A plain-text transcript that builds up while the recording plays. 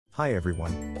Hi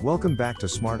everyone, welcome back to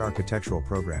Smart Architectural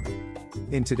Programming.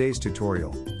 In today's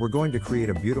tutorial, we're going to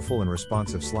create a beautiful and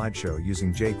responsive slideshow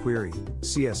using jQuery,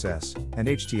 CSS, and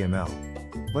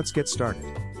HTML. Let's get started.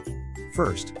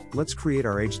 First, let's create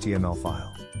our HTML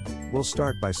file. We'll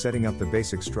start by setting up the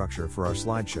basic structure for our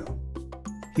slideshow.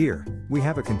 Here, we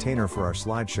have a container for our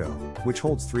slideshow, which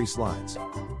holds 3 slides.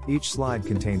 Each slide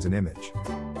contains an image.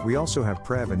 We also have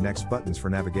Prev and Next buttons for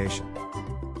navigation.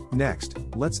 Next,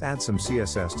 let's add some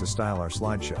CSS to style our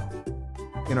slideshow.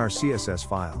 In our CSS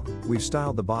file, we've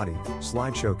styled the body,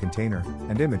 slideshow container,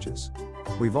 and images.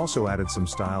 We've also added some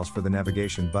styles for the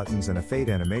navigation buttons and a fade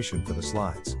animation for the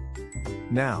slides.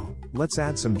 Now, let's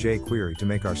add some jQuery to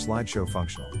make our slideshow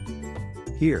functional.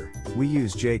 Here, we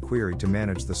use jQuery to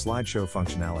manage the slideshow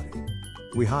functionality.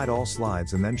 We hide all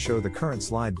slides and then show the current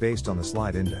slide based on the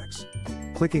slide index.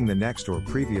 Clicking the next or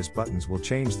previous buttons will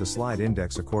change the slide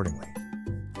index accordingly.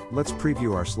 Let's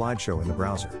preview our slideshow in the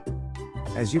browser.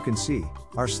 As you can see,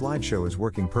 our slideshow is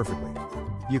working perfectly.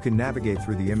 You can navigate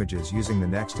through the images using the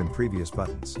next and previous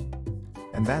buttons.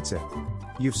 And that's it.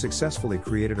 You've successfully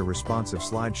created a responsive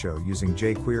slideshow using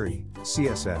jQuery,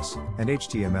 CSS, and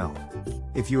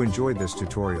HTML. If you enjoyed this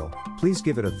tutorial, please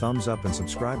give it a thumbs up and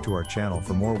subscribe to our channel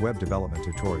for more web development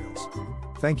tutorials.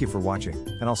 Thank you for watching,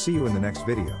 and I'll see you in the next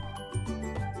video.